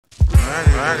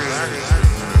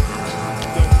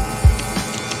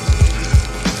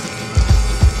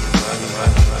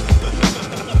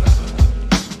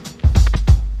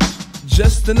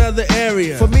Just another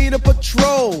area for me to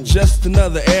patrol. Just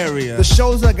another area. The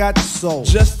shows I got sold.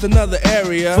 Just another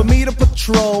area for me to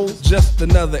patrol. Just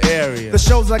another area. The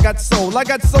shows I got sold.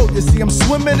 You see, I'm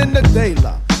swimming in the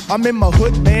daylight. I'm in my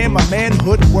hood, man. My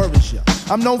manhood worries ya.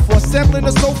 I'm known for assembling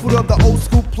the soul food of the old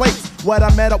school plates. What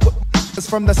I met up with is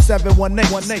from the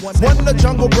 718. One the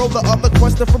jungle bro, the other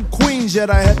question from Queens. Yet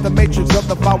I had the matrix of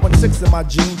the 516 in my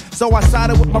gene. So I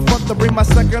sided with my front to bring my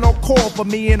second au core. For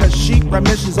me and a sheep,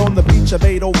 remissions on the beach of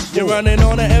 804. You're running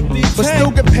on an empty tank, but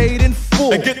still get paid in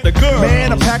full. And get the girl.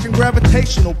 Man, I'm packing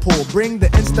gravitational pull. Bring the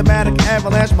instamatic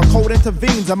avalanche, my code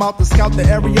intervenes. I'm out to scout the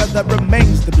area that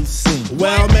remains to be seen.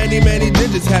 Well, many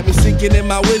digits have me sinking in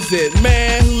my wizard.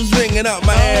 Man, who's ringing up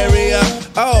my area?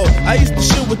 Oh, I used to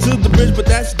shoot to the bridge, but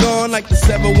that's gone like the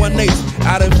 718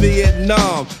 out of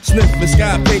Vietnam. Sniffing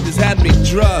sky pages had me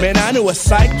drugged. Man, I knew a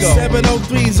psycho.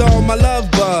 703's on my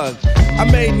love bug. I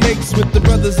made makes with the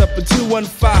brothers up in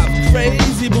 215.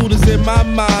 Crazy Buddhas in my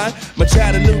mind. My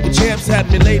Chattanooga champs had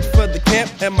me late for the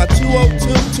camp, and my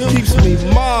 2022 keeps me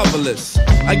marvelous.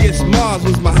 I guess Mars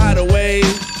was my hideaway,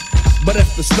 but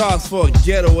if the stars for a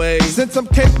getaway. Since I'm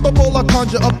capable, I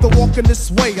conjure up the walking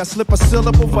this way. I slip a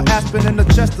syllable for Aspen and the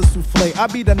Chester souffle. I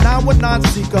be the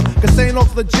 919 seeker, cause ain't no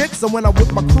legit. So when I'm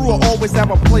with my crew, I always have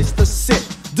a place to sit.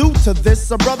 Due to this,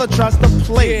 a brother tries to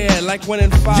play. Yeah, like when in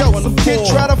 5 Yo, some kid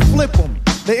try to flip him.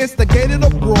 They instigated a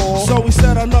brawl. So we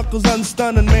set our knuckles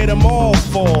unstunned and made them all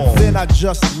fall. Then I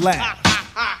just laughed.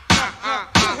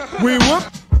 We whoop.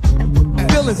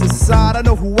 Feelings inside, I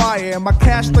know who I am. I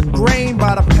cash the grain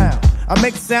by the pound. I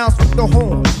make sounds with the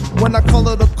horn. When I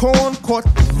color the corn, caught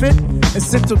the fit, and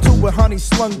sent them to with honey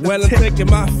slung the Well, I'm taking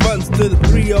my funds to the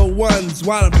 301s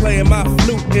while I'm playing my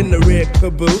flute in the rear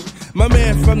caboot. My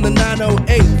man from the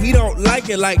 908, he don't like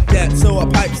it like that, so I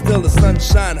pipe still the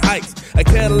Sunshine Heights. I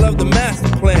can't love the master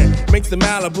plan, makes the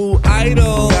Malibu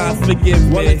idle. God forgive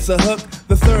me. Well, it's a hook,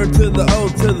 the 3rd to the O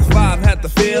to the 5, had to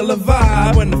feel a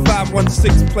vibe when the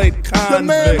 516 played Convict. The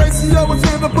man Maceo was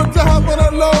here to put your hop on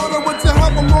a load, and with your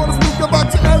hop I'm gonna speak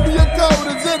about your area code.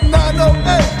 Is it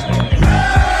 908?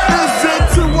 Is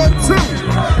it 212?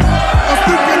 I'm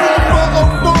speaking on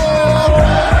 404.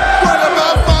 What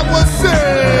about 516?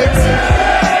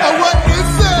 What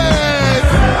is it?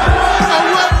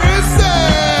 What is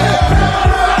it?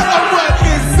 What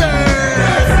is it?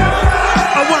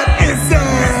 What is it?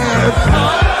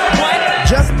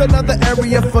 Just another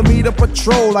area for me to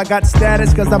patrol. I got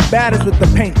status cause I'm baddest with the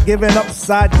paint. Giving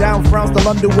upside down frowns to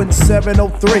London in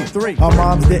 703. Her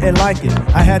moms didn't like it,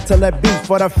 I had to let be.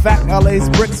 For the fact I lays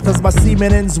bricks cause my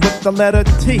semen ends with the letter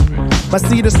T. My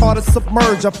seed is hard to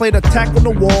submerge, I played attack on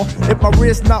the wall if my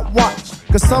rear's not watched.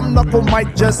 Cause some knuckle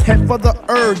might just head for the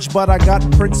urge. But I got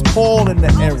Prince Paul in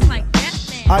the area,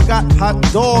 I got Hot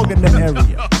Dog in the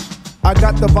area, I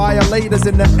got the violators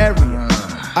in the area,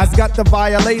 I got the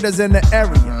violators in the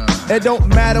area. It don't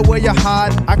matter where you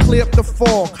hide, I clear up the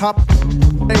fog. Hop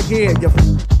in here, you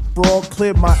frog,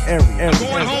 clear my area. I'm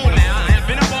going home now. I've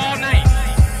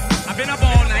been up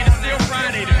all night.